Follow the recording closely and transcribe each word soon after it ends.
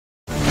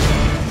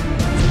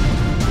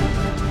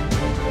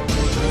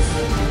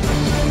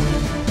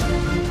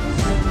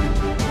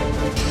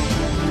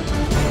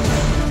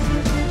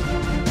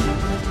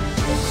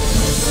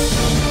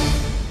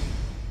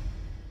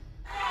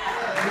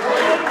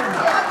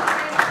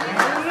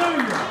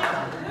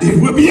It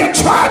would be a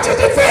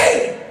tragedy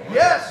thing.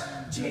 Yes.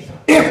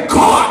 If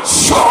God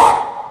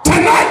short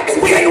tonight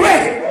and we ain't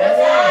ready.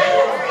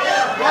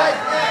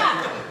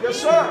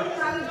 Yes, sir.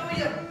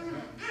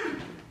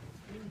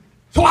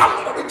 So I'm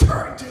going to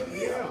return to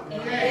him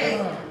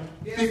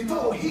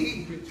before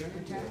he,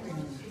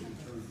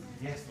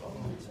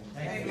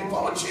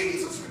 before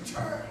Jesus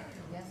returned.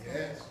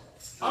 Yes.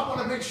 I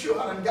want to make sure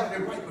I done got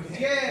it right with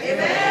him.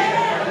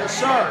 Yes,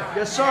 sir.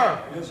 Yes, sir.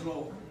 Yes,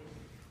 Lord.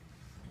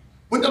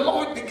 When the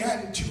Lord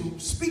began to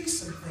speak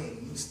some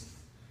things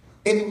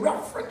in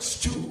reference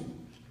to,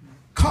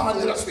 come and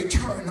let us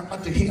return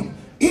unto him,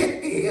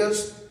 it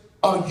is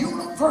a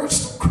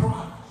universal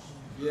cry.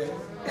 Yeah.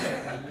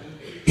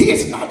 He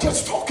is not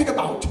just talking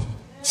about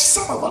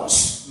some of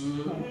us,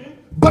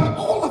 but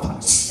all of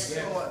us.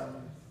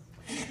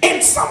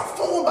 In some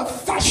form of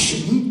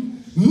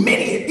fashion,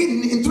 many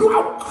in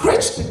throughout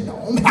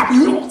Christendom have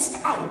lost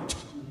out,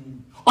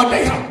 or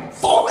they have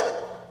fallen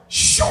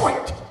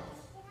short,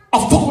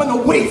 or fallen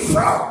away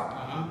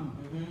from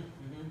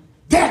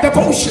their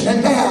devotion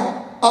and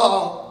their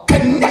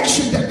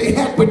connection that they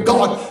had with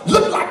God.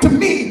 Look like to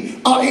me,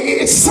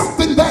 it's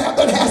something there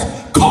that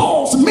has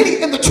caused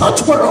many in the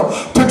church world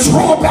to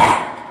draw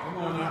back.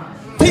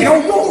 They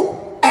don't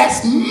want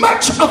as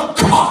much of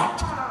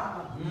God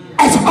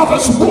as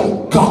others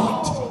want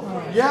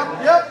God. Yep.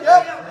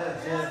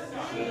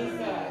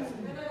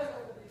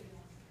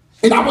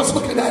 And I was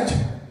looking at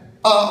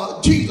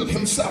Jesus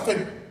himself,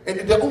 and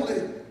the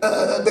only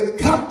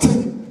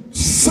begotten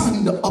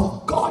Son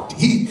of God.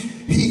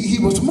 He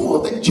was more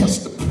than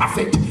just the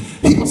prophet.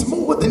 He was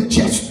more than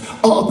just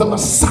the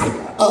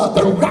Messiah,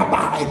 the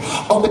rabbi,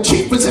 or the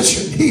chief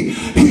physician.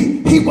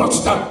 He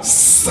was the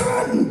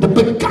Son, the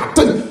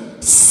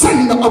begotten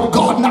Son of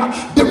God.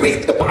 Now, the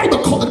reason the Bible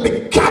called it the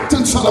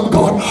begotten Son of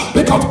God,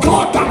 because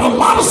God got a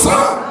lot of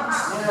sons.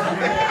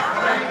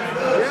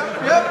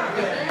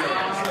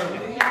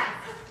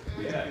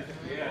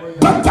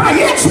 But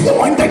there is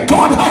one that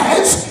God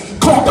has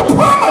called the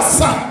promised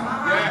Son.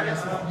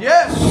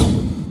 Yes.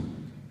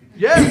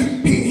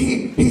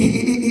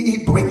 He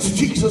brings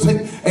Jesus,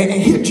 and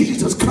here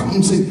Jesus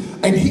comes,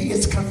 and he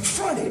is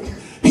confronted.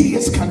 He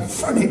is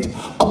confronted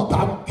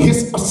about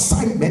his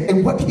assignment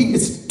and what he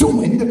is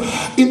doing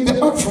in the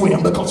earth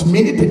realm, because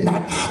many did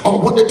not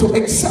want to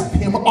accept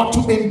him or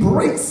to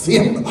embrace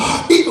him.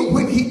 Even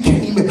when he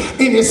came in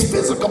his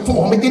physical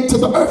form into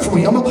the earth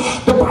realm,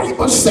 the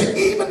Bible said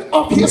even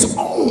of his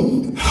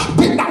own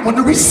did not want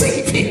to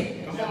receive him.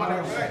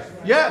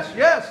 Yes.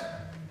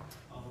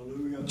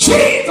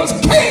 Jesus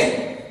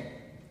came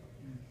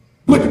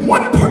with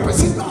one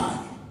purpose in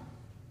mind.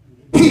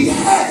 He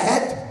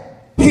had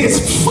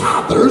his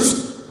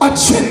Father's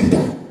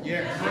agenda.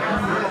 Yes.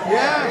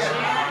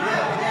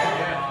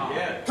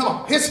 Come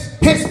on,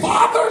 his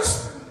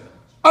Father's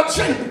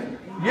agenda.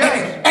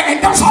 Yes.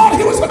 And that's all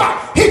he was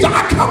about. He said,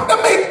 I come to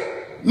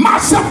make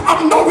myself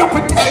of no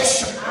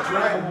reputation.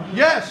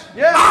 Yes.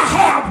 I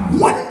have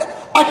one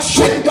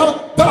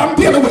agenda that I'm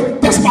dealing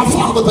with. That's my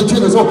Father's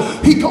agenda. So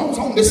he goes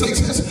on to say,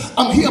 says,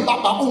 I'm here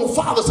about my own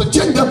Father's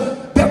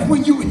agenda, that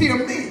when you hear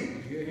me,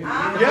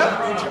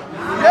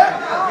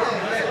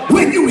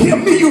 when you hear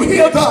me, you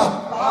hear the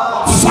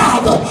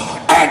Father.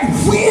 And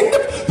when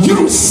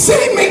you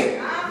see me,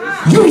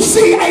 you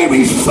see a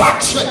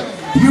reflection.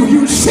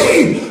 You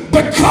see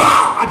the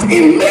God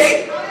in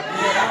me.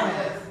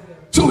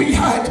 So he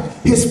had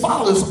his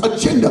Father's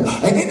agenda.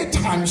 And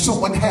anytime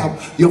someone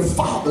have your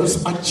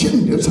Father's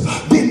agendas,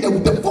 then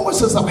the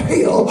forces of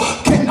hell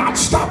cannot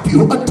stop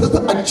you until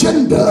the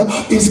agenda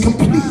is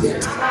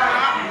completed.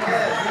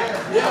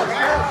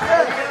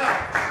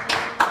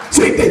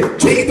 See,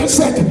 Jesus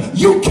said,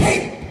 you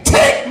can't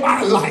take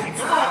my life.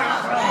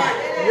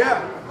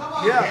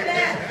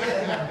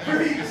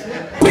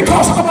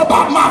 Because I'm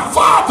about my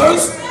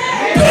Father's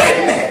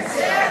business.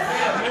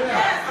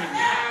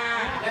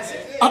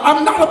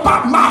 I'm not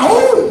about my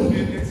own,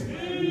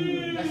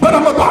 but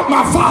I'm about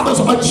my Father's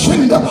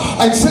agenda.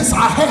 And since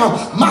I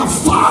have my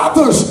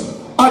Father's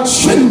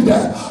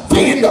agenda,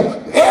 then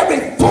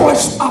every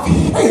force of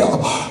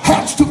hell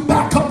has to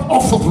back up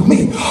off of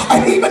me.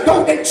 And even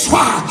though they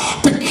try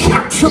to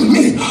capture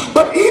me,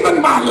 but even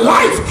my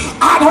life,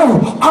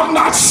 I'm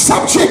not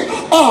subject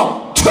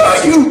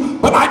to you,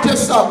 but I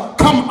just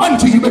come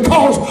unto you,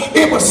 because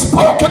it was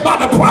spoken by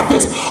the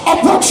prophets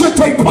of what should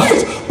take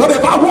place. But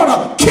if I want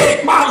to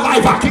keep my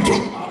life, I can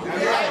keep.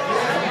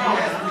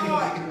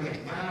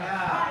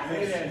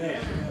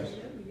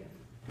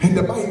 And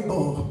the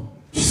Bible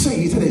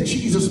says that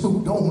Jesus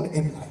moved on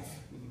in life.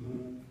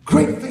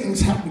 Great things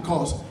happened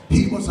because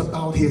he was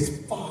about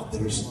his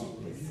Father's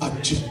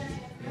agenda.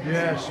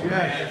 Yes.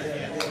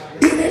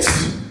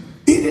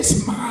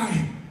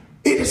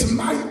 It is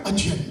my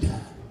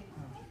agenda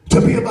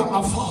to be about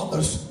my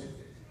Father's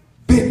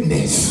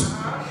business.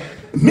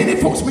 Many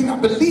folks may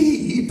not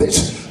believe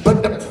this,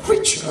 but the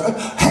preacher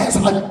has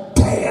a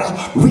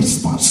dare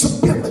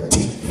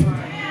responsibility.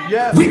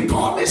 Yes.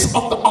 Regardless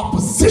of the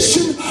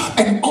opposition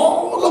and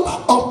all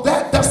of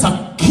that's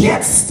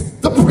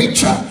against the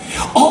preacher,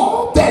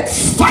 all that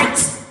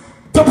fights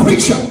the the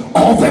preacher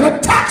or that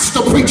attacks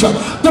the preacher.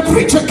 The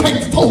preacher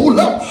can't fold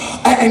up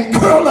and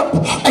curl up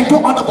and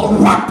go under the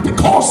rock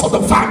because of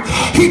the fact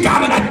he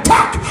got an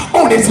attack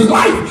on his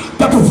life.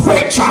 The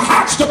preacher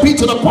has to be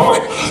to the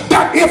point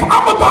that if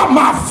I'm about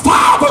my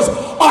Father's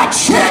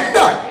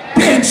agenda,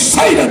 then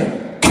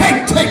Satan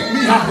can't take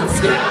me out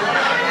of here.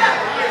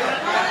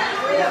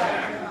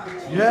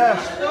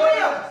 Yes.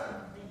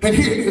 And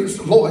here is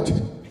the Lord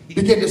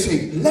begin to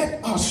say,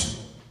 let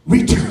us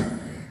return.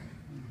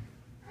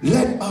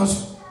 Let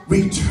us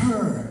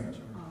return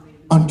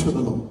unto the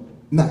Lord.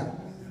 Now,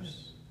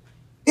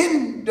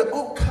 in the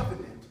old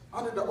covenant,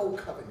 under the old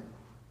covenant,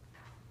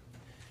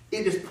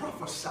 it is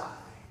prophesied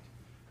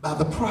by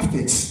the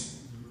prophets,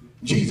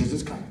 Jesus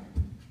is coming.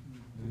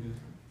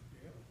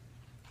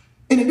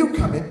 In the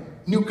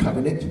new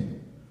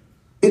covenant,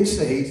 it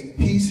says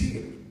he's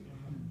here.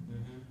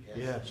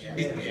 Yes.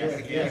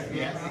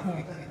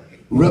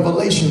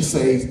 Revelation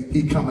says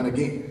he coming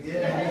again.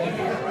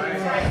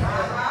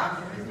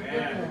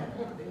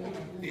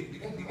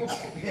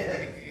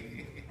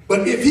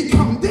 But if he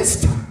come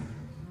this time,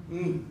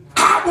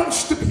 I want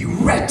to be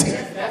ready.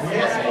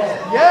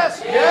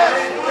 Yes.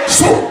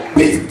 So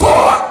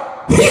before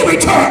he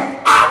return,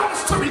 I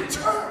want to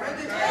return.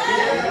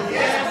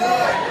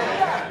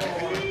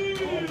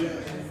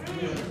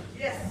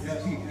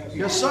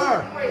 Yes,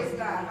 sir.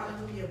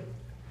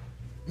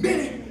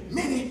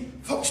 Many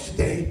folks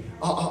today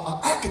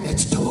are acting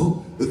as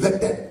though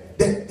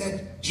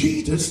that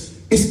Jesus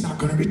is not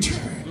going to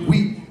return.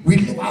 We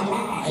live our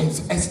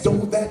lives as though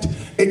that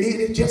it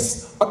is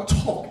just a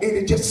talk. It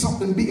is just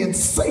something being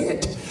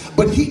said.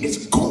 But he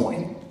is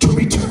going to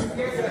return.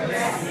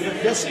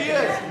 Yes, he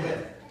is.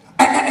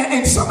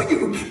 And some of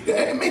you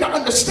may not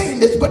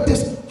understand this, but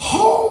this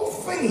whole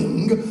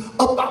thing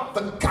about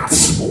the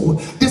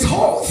gospel, this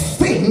whole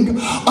thing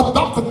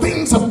about the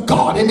things of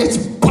God in this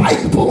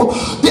Bible,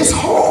 this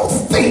whole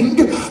thing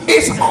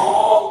is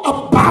all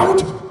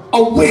about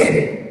a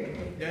wedding.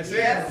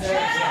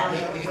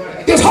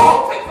 This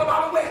whole thing is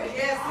about a wedding.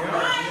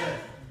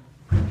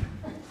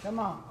 Come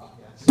on.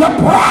 The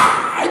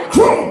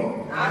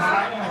bridegroom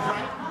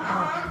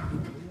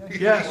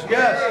Yes.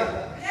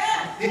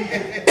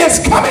 is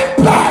coming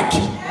back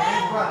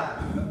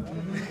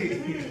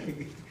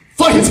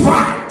for his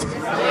bride.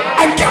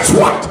 And guess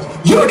what?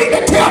 You need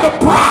to tell the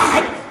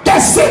bride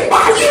that's sitting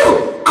by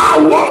you, I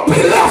won't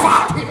be left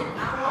out here.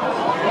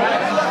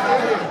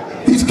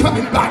 He's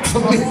coming back for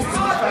me.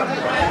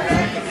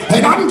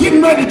 And I'm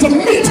getting ready to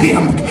meet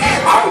him.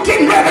 I'm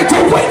getting ready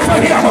to wait for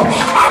him.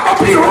 I'm going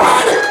to be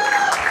ready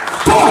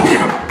for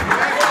him.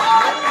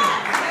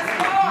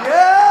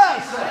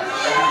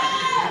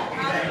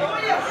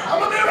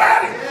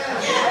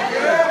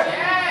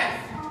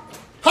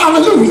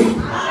 Hallelujah.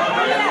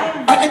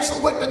 And so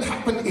what then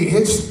happened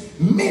is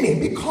many,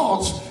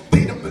 because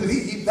they don't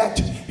believe that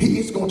he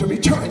is going to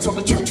return, so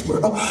the church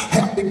world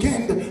have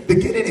begun to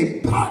get in a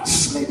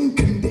backslidden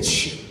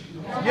condition.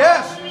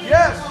 Yes.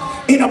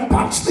 In a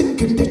backslidden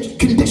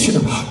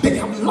condition, they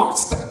have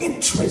lost the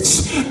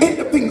interest in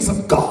the things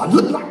of God.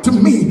 Look like to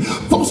me,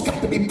 folks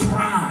got to be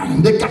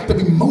primed. They got to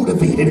be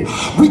motivated.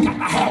 We got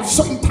to have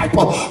some type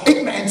of,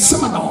 amen,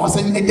 seminars.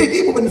 And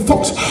even when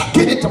folks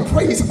get into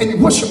praise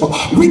and worship,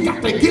 we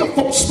got to give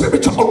folks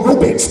spiritual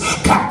aerobics.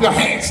 Clap your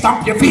hands,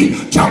 stomp your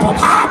feet, jump up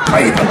high,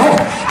 praise the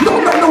Lord.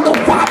 No.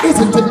 Why is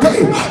it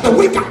today that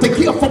we got to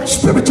give folks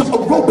spiritual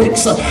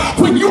aerobics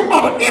when you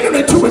ought to enter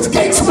into his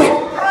gates with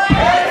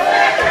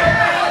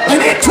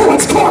and into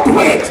his court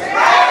with?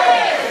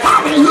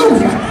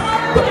 Hallelujah.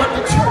 But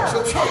the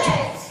church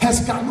has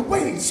gotten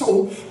away,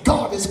 so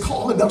God is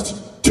calling us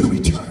to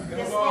return.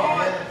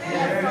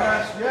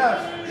 Yes.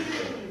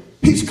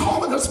 He's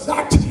calling us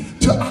back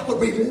to our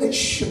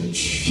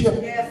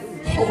relationship.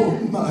 Oh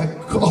my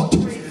God.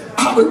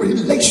 Our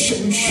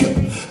relationship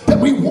that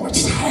we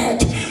once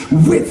had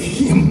with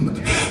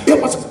him. It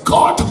was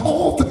God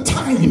all the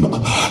time.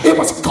 It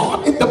was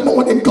God in the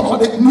morning,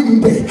 God at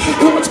noonday.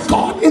 It was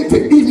God in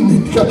the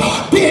evening.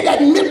 Then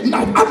at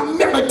midnight, I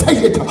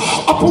meditated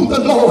upon the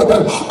Lord.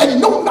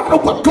 And no matter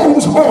what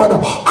goes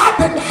on, I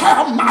didn't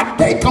have my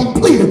day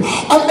completed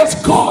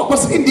unless God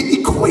was in the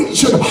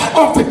equation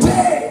of the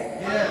day.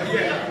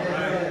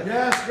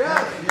 Yes.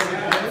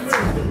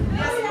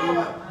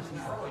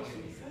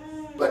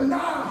 But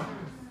now,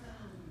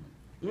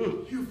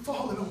 you've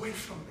fallen away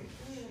from me.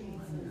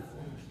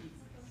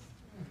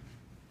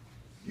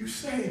 You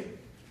say,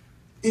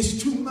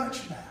 it's too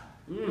much now.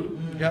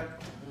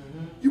 Yep.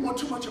 You want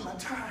too much of my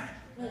time.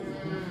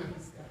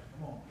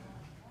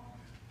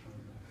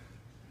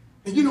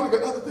 And you know I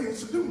got other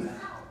things to do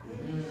now.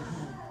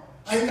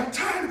 I ain't got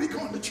time to be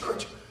going to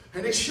church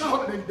and they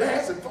shouting and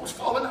dancing, folks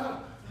falling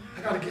out.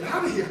 I got to get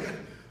out of here. I got to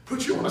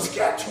put you on a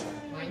schedule.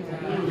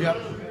 Yep.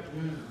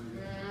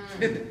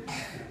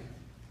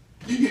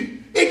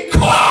 It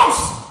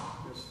costs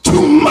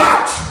too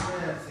much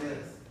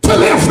to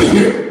live for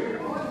you.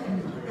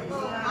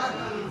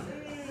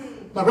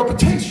 My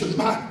reputation,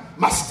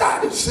 my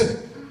status,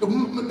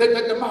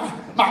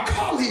 my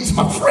colleagues,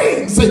 my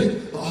friends,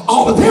 and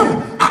all of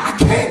them, I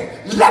can't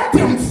let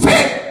them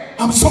fail.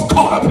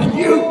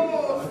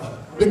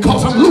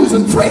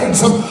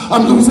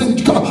 I'm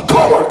losing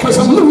co-workers,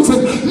 I'm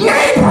losing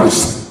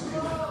neighbors.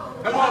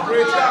 Come on,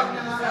 preacher.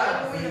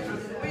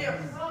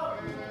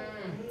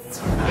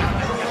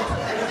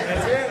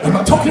 Am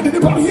I talking to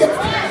anybody here?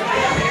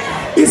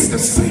 It's the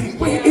same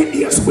way it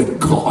is with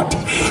God.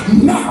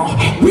 Now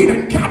we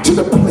done got to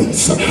the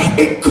place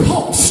it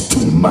costs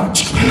too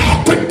much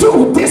to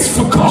do this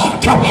for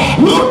God.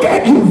 Look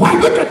at you,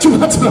 wife. Look at you,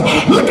 husband.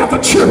 Look at the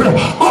children.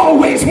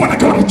 Always want to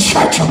go to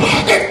church.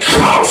 It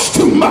costs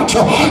too much.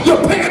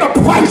 You're paying a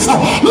price.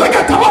 Look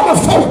at the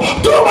other folk.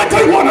 Do what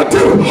they want to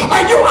do.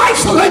 And you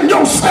isolating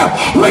yourself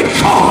with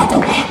God.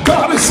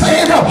 God is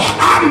saying,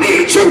 I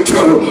need you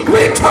to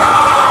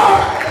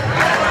return.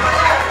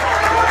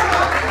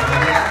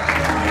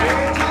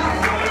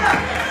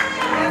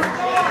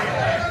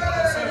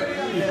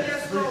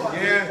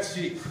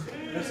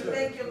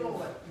 Thank you,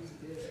 Lord.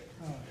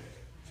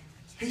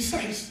 He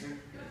says,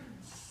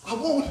 I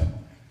want,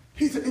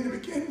 he's in the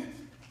beginning.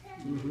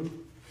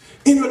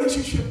 In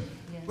relationship,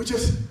 we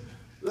just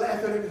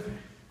laugh at it.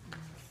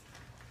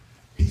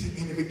 He's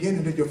in the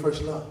beginning of your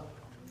first love.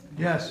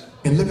 Yes.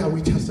 And look how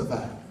we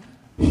testify.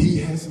 He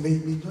has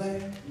made me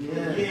glad.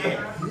 Yeah.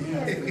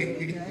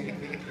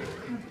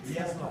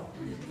 Yes, Lord.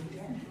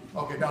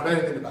 Okay, now that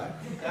ain't in the Bible.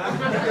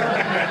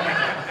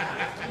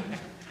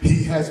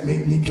 He has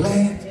made me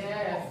glad.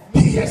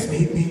 He has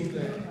made me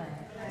glad.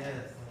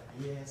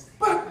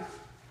 But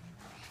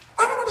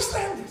I don't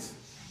understand this.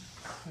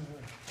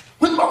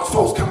 When most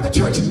folks come to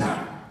church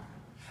now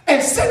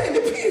and sit in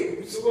the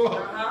pews,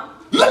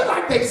 look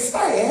like they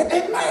sad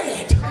and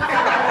mad.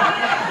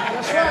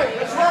 That's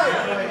right.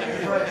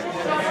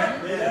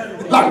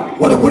 Like,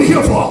 what are you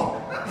here for?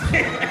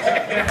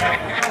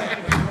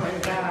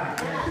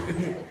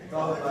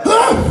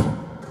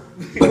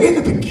 But in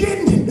the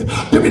beginning,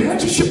 the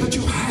relationship that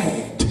you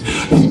had,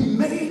 he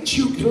made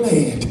you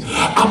glad.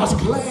 I was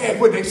glad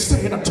when they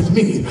said unto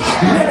me,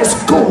 let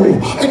us go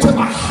into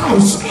the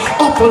house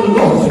of the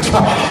Lord.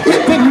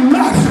 It didn't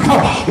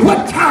matter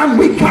what time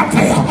we got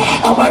there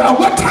or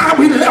what time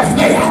we left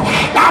there.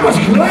 I was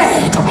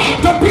glad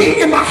to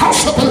be in the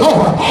house of the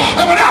Lord.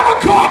 And whatever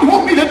God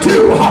wants me to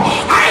do,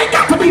 I ain't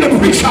got to be the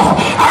preacher.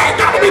 I ain't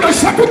got to be the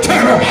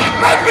secretary.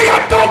 Make me a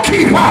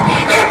doorkeeper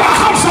in the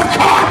house of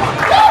God.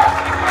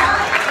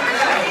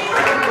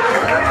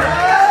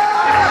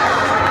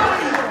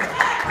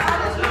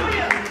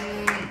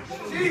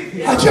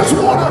 I just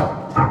want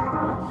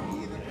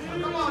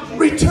to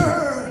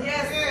return.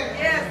 Yes.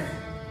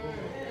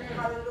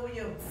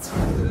 Hallelujah.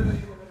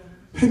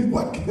 And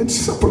what can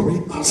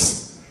separate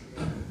us?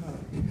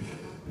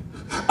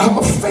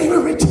 Our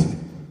favorite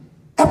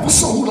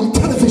episode on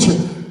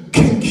television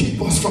can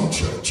keep us from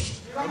church.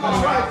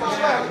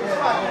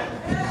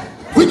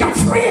 We got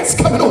friends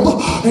coming over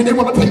and they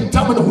want to play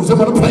dominoes, they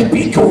want to play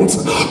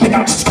bingos, they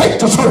got steak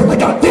to serve, they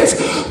got this.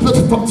 But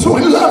I'm so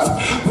in love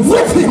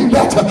with him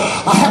that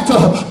I have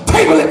to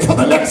table it for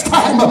the next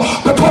time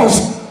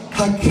because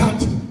I got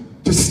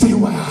to stay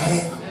where I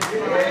am.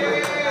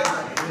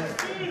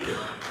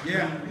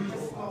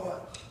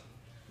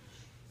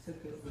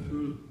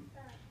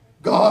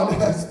 God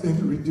has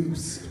been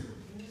reduced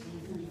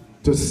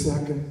to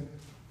second,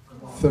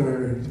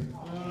 third,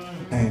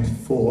 and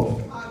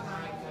fourth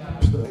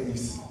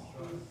place.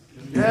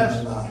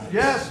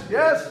 Yes.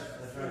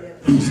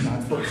 He's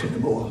not first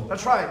anymore.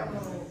 That's right.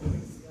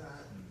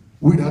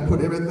 We not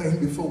put everything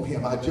before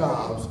him, our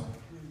jobs,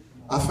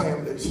 our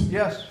families,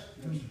 Yes.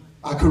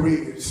 our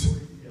careers,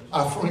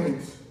 our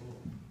friends.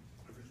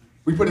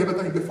 We put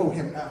everything before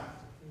him now.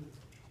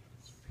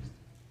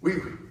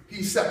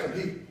 He's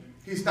second.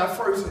 He's not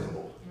first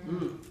anymore.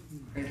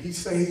 And he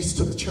says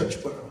to the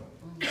church world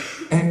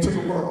and to the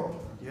world,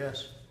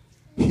 Yes.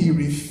 he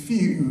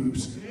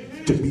refused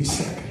to be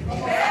second.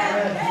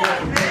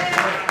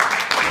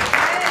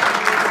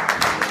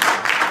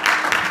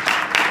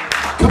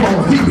 Come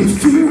on, he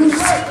refused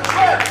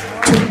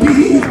to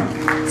be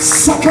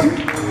second,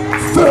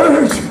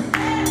 third,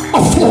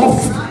 or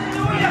fourth.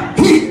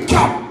 He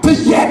got to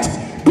yet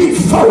be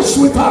first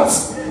with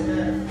us.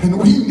 And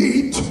we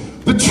need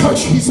the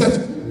church. He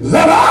says,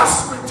 let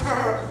us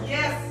return.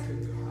 Yes.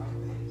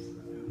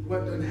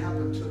 What did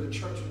happen to the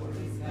church world?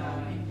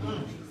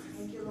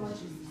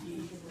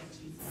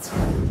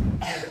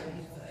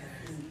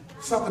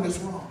 Something is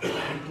wrong.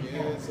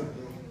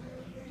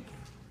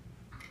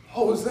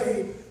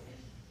 Jose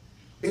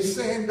is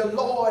saying the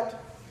Lord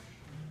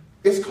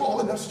is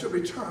calling us to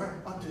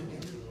return unto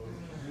him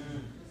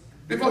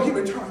before he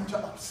returned to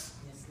us.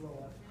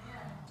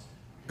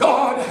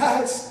 God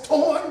has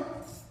torn,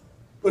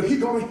 but he's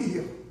going to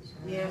heal.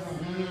 Yes.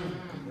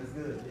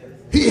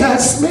 He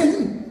has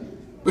smitten,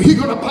 but he's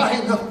going to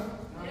bind up.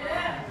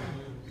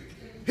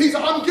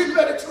 I'm getting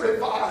ready to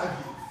revive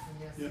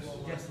you.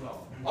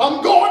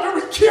 I'm going to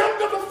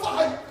rekindle the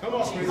fire. I'm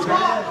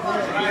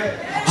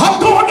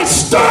going to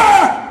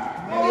stir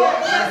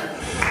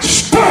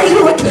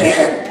you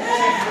again.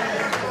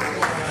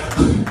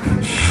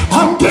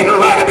 I'm getting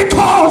ready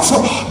because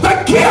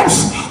the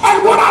gifts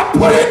and what I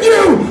put in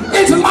you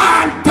is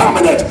lying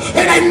dominant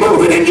and ain't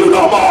moving in you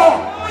no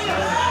more.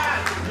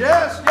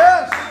 Yes,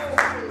 yes.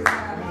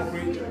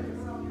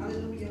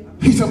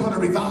 I'm going to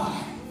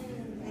revive.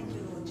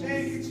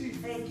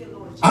 Thank you,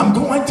 Lord. I'm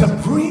going to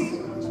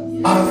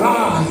bring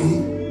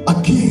alive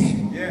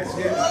again. Yes,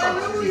 yes.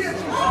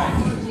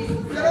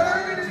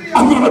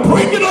 I'm going to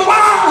bring it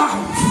alive.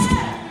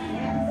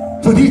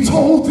 But he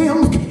told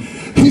them,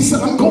 he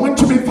said, I'm going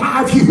to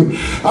revive you.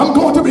 I'm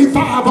going to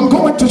revive. I'm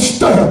going to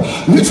stir.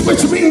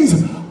 Which means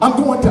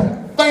I'm going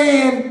to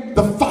fan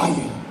the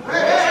fire.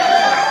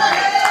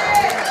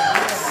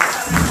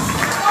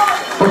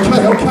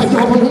 Okay,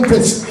 y'all want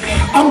this.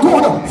 I'm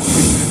going to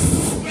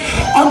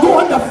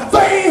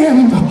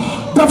fan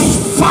the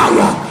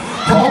fire.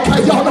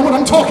 Okay, y'all know what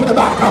I'm talking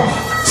about.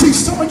 See,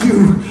 some of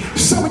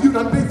you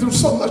done been through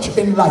so much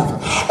in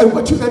life, and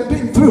what you done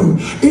been through,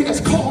 it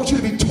has caused you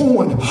to be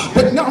torn,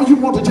 that now you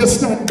want to just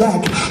stand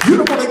back. You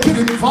don't want to get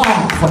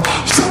involved.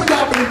 Some of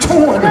y'all been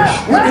torn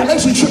with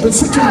relationship and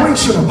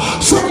situation.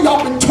 Some of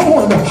y'all been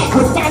torn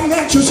with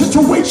financial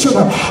situation.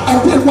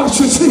 And then watch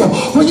this here.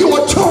 When you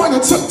are torn,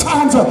 and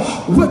sometimes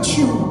what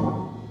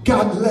you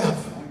got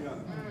left,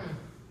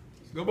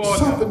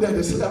 something that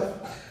is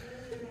left,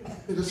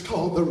 it is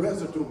called the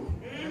residue.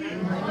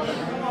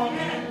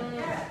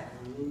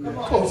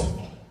 Because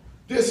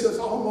this has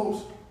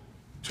almost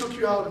took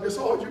you out, and this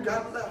all you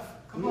got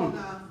left. Come on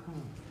now.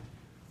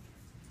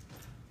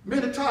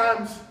 Many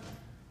times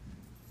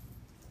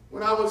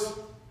when I was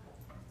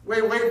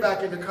way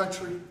back in the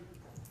country,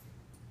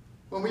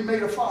 when we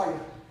made a fire,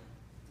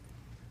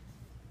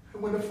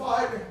 and when the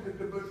fire,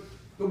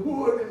 the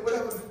wood and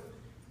whatever the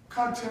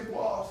content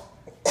was,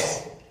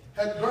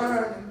 had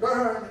burned and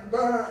burned and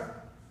burned,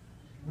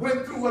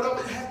 went through whatever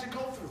it had to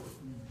go through,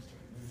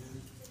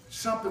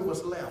 something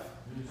was left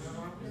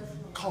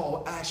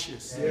called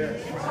ashes.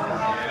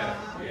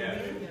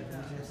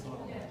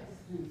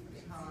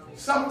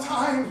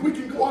 Sometimes we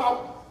can go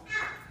out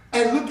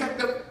and look at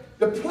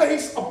the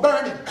place of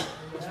burning,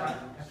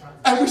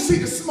 and we see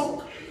the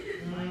smoke,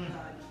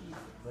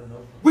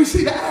 we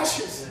see the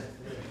ashes,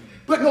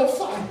 but no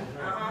fire.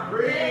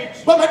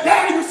 But my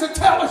daddy used to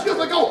tell us years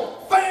ago,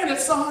 fan it,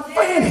 son,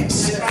 fan it.